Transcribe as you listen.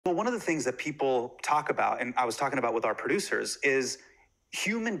Well, one of the things that people talk about, and I was talking about with our producers, is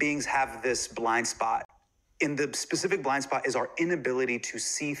human beings have this blind spot. And the specific blind spot is our inability to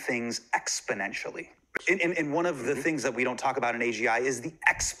see things exponentially. And one of the things that we don't talk about in AGI is the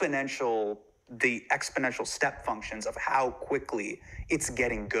exponential step functions of how quickly it's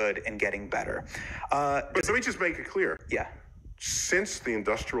getting good and getting better. But let me just make it clear. Yeah. Since the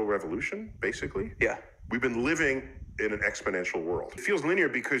Industrial Revolution, basically, Yeah. we've been living in an exponential world. It feels linear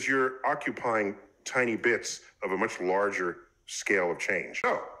because you're occupying tiny bits of a much larger scale of change.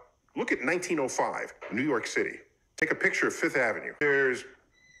 So, look at 1905, New York City. Take a picture of Fifth Avenue. There's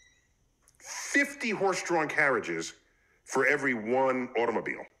 50 horse-drawn carriages for every one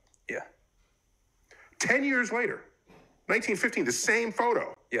automobile. Yeah. 10 years later, 1915, the same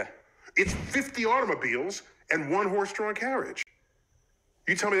photo. Yeah. It's 50 automobiles and one horse-drawn carriage.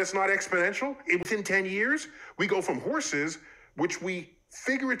 You tell me that's not exponential? Within 10 years, we go from horses, which we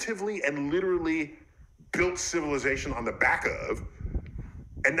figuratively and literally built civilization on the back of,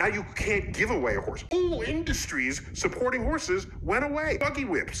 and now you can't give away a horse. Whole industries supporting horses went away. Buggy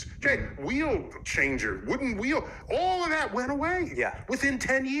whips, wheel changer, wooden wheel, all of that went away. Yeah. Within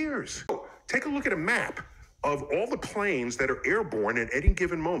 10 years. So, take a look at a map of all the planes that are airborne at any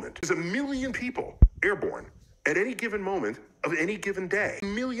given moment. There's 1 million people airborne at any given moment of any given day.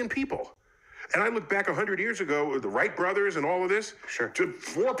 1 million people. And I look back 100 years ago, the Wright brothers and all of this. Sure.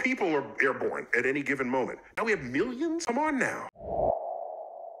 4 people are airborne at any given moment. Now we have millions? Come on now.